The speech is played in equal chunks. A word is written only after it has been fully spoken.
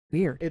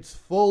Weird. It's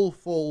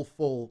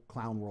full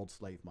clown world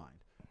slave mind.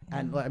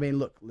 And I mean,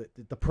 look,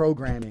 the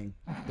programming,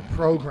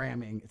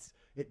 it's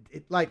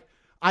like,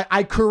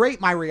 I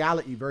curate my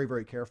reality very,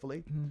 very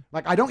carefully.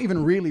 Like, I don't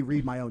even really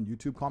read my own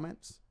YouTube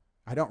comments.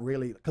 I don't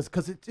really,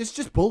 because it's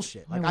just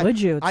bullshit. Like, Why would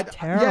you? It's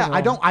terrible.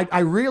 Yeah, I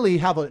really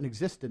have an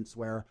existence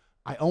where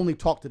I only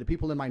talk to the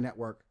people in my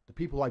network, the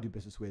people I do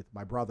business with,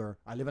 my brother.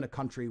 I live in a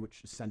country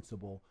which is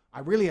sensible. I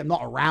really am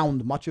not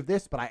around much of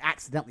this, but I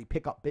accidentally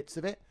pick up bits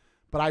of it.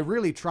 But I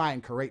really try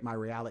and curate my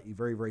reality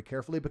very, very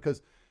carefully,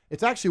 because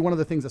it's actually one of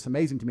the things that's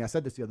amazing to me. I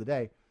said this the other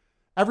day.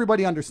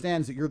 Everybody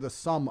understands that you're the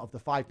sum of the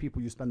 5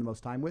 people you spend the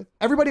most time with.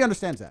 Everybody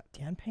understands that.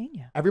 Dan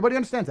Pena. Everybody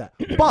understands that.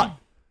 But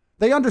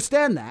they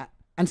understand that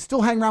and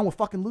still hang around with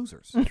fucking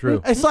losers.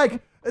 True. It's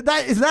like,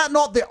 is that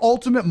not the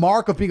ultimate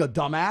mark of being a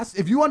dumbass?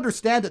 If you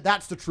understand that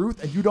that's the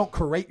truth and you don't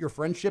curate your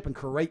friendship and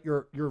curate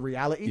your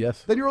reality,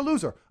 yes, then you're a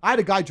loser. I had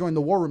a guy join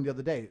the War Room the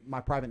other day,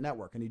 my private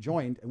network, and he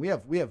joined, and we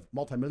have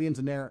multimillionaires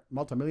in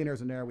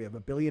there. We have a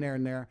billionaire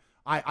in there.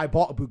 I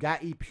bought a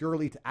Bugatti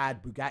purely to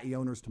add Bugatti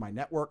owners to my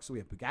network. So we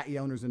have Bugatti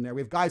owners in there.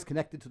 We have guys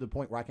connected to the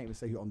point where I can't even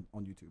say who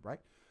on YouTube, right?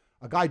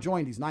 A guy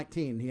joined, he's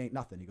 19, he ain't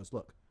nothing. He goes,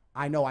 look,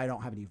 I know I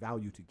don't have any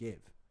value to give,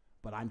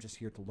 but I'm just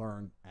here to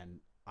learn,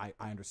 and I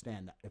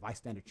understand that if I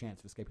stand a chance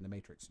of escaping the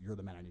Matrix, you're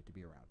the man I need to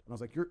be around. And I was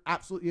like, you're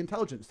absolutely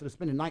intelligent. Instead of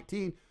spending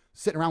 19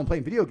 sitting around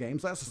playing video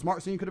games, that's the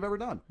smartest thing you could have ever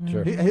done.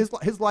 Sure.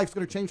 His life's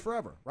going to change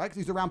forever, right? Because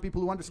he's around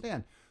people who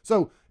understand.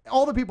 So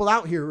all the people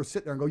out here who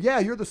sit there and go, yeah,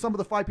 you're the sum of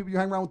the 5 people you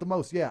hang around with the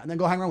most. Yeah. And then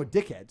go hang around with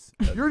dickheads.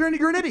 You're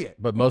an idiot.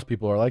 But most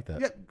people are like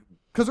that. Yeah.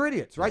 Because they're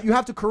idiots, right? You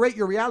have to create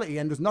your reality,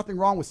 and there's nothing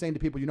wrong with saying to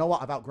people, you know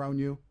what, I've outgrown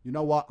you. You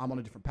know what, I'm on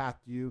a different path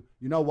to you.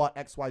 You know what,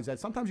 X, Y, Z.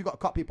 Sometimes you got to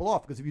cut people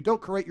off, because if you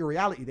don't create your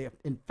reality, they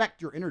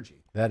infect your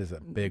energy. That is a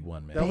big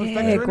one, man. They'll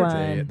infect your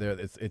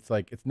energy. It's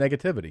like, it's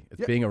negativity.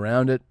 It's being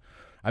around it.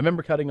 I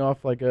remember cutting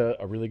off like a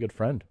really good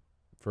friend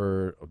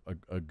for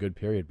a good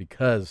period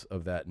because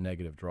of that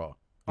negative draw.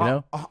 You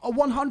know?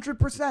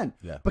 100%.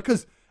 Yeah.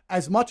 Because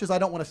as much as I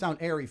don't want to sound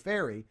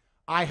airy-fairy,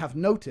 I have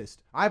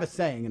noticed, I have a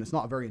saying, and it's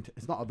not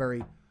a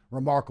very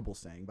remarkable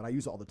saying, but I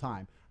use it all the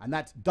time, and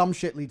that's dumb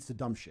shit leads to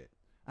dumb shit.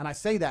 And I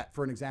say that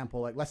for an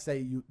example, like, let's say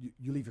you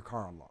leave your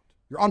car unlocked.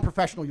 You're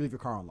unprofessional, you leave your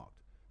car unlocked.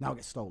 Now it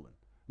gets stolen.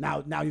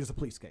 Now there's a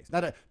police case.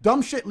 Now,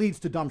 dumb shit leads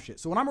to dumb shit.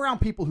 So when I'm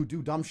around people who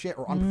do dumb shit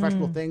or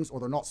unprofessional things,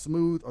 or they're not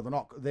smooth, or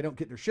they don't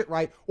get their shit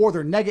right, or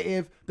they're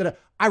negative,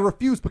 I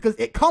refuse, because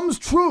it comes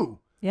true.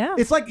 Yeah.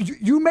 It's like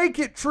you make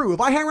it true. If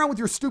I hang around with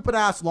your stupid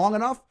ass long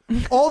enough,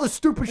 all the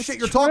stupid shit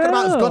you're talking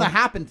about is going to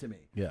happen to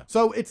me. Yeah.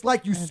 So it's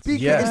like you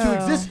speak it into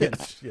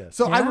existence. Yes.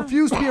 So I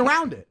refuse to be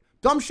around it.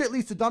 Dumb shit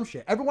leads to dumb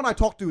shit. Everyone I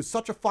talk to is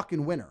such a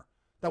fucking winner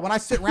that when I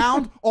sit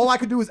around, all I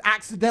can do is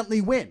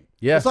accidentally win.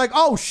 Yeah. It's like,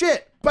 oh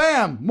shit,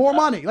 bam, more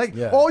money. Like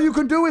all you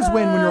can do is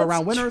win when you're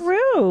around winners.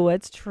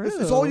 It's true.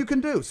 It's all you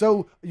can do.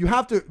 So you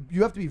have to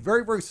be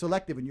very, very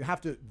selective, and you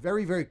have to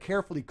very, very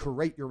carefully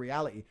curate your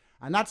reality.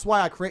 And that's why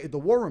I created the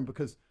War Room,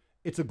 because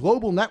it's a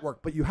global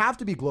network, but you have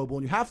to be global,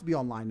 and you have to be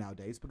online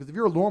nowadays, because if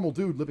you're a normal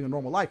dude living a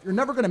normal life, you're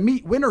never going to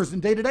meet winners in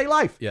day-to-day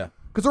life. Yeah.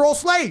 Because they're all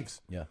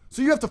slaves. Yeah.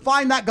 So you have to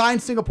find that guy in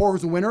Singapore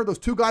who's a winner, those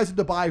 2 guys in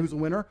Dubai who's a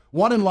winner,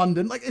 one in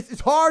London. Like,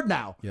 it's hard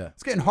now. Yeah.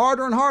 It's getting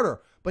harder and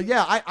harder. But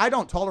yeah, I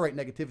don't tolerate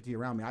negativity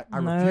around me. I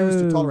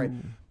refuse to tolerate.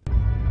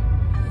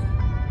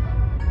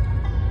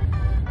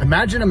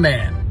 Imagine a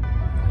man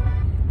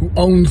who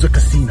owns a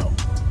casino.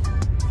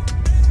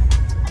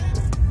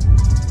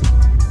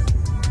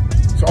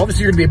 So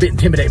obviously you're going to be a bit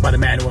intimidated by the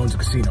man who owns a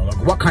casino.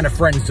 Like, what kind of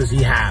friends does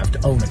he have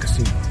to own a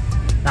casino?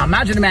 Now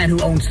imagine a man who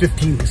owns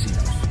 15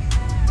 casinos.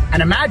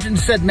 And imagine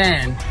said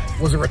man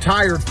was a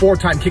retired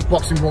 4-time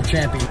kickboxing world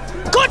champion.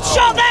 Good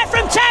shot there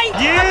from Tate!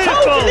 I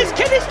told you this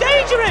kid is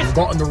dangerous! He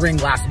got in the ring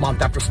last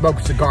month after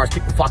smoking cigars,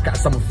 kicked the fuck out of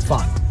someone for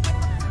fun.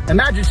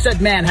 Imagine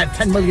said man had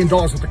 $10 million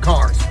worth of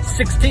cars,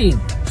 16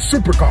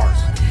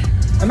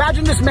 supercars.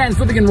 Imagine this man's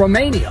living in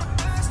Romania.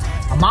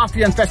 A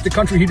mafia-infested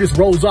country, he just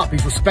rolls up.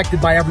 He's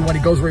respected by everyone.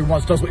 He goes where he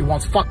wants, does what he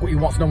wants, fuck what he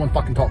wants. No one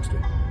fucking talks to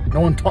him.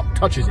 No one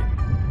touches him.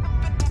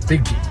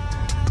 Big G.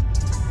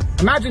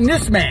 Imagine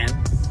this man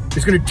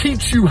is going to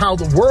teach you how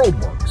the world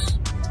works.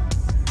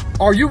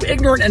 Are you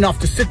ignorant enough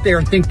to sit there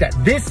and think that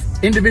this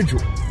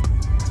individual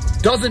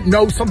doesn't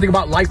know something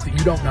about life that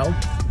you don't know?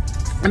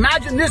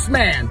 Imagine this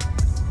man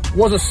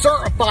was a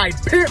certified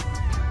pimp.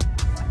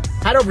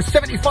 Had over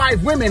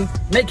 75 women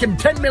make him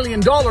 $10 million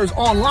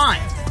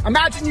online.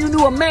 Imagine you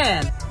knew a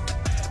man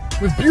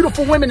with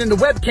beautiful women in the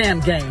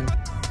webcam game,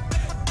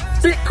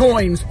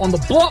 Bitcoins on the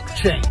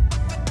blockchain.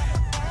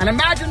 And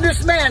imagine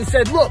this man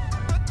said, look,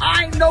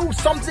 I know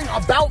something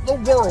about the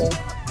world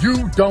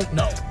you don't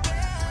know.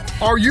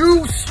 Are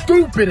you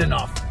stupid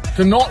enough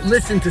to not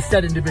listen to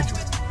said individual?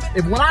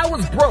 If when I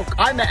was broke,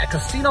 I met a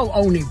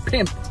casino-owning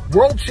pimp,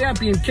 world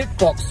champion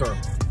kickboxer,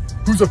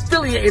 who's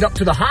affiliated up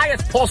to the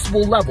highest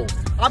possible level.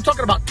 I'm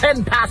talking about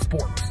 10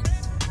 passports.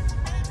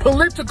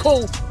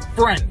 Political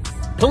friends.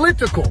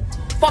 Political.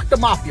 Fuck the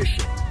mafia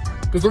shit.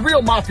 Because the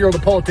real mafia are the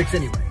politics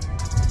anyway.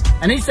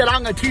 And he said,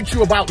 I'm going to teach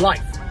you about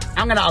life.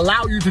 I'm going to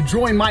allow you to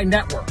join my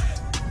network.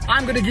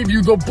 I'm going to give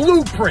you the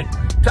blueprint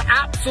to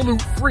absolute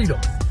freedom.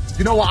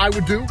 You know what I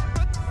would do?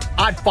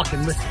 I'd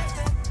fucking listen.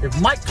 If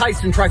Mike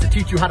Tyson tries to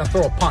teach you how to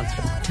throw a punch,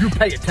 you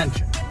pay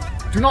attention.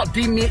 Do not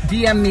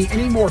DM me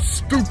any more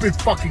stupid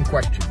fucking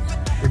questions.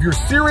 If you're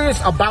serious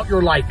about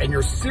your life and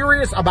you're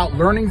serious about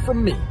learning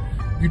from me,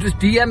 you just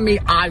DM me,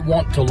 I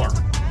want to learn.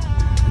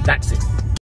 That's it.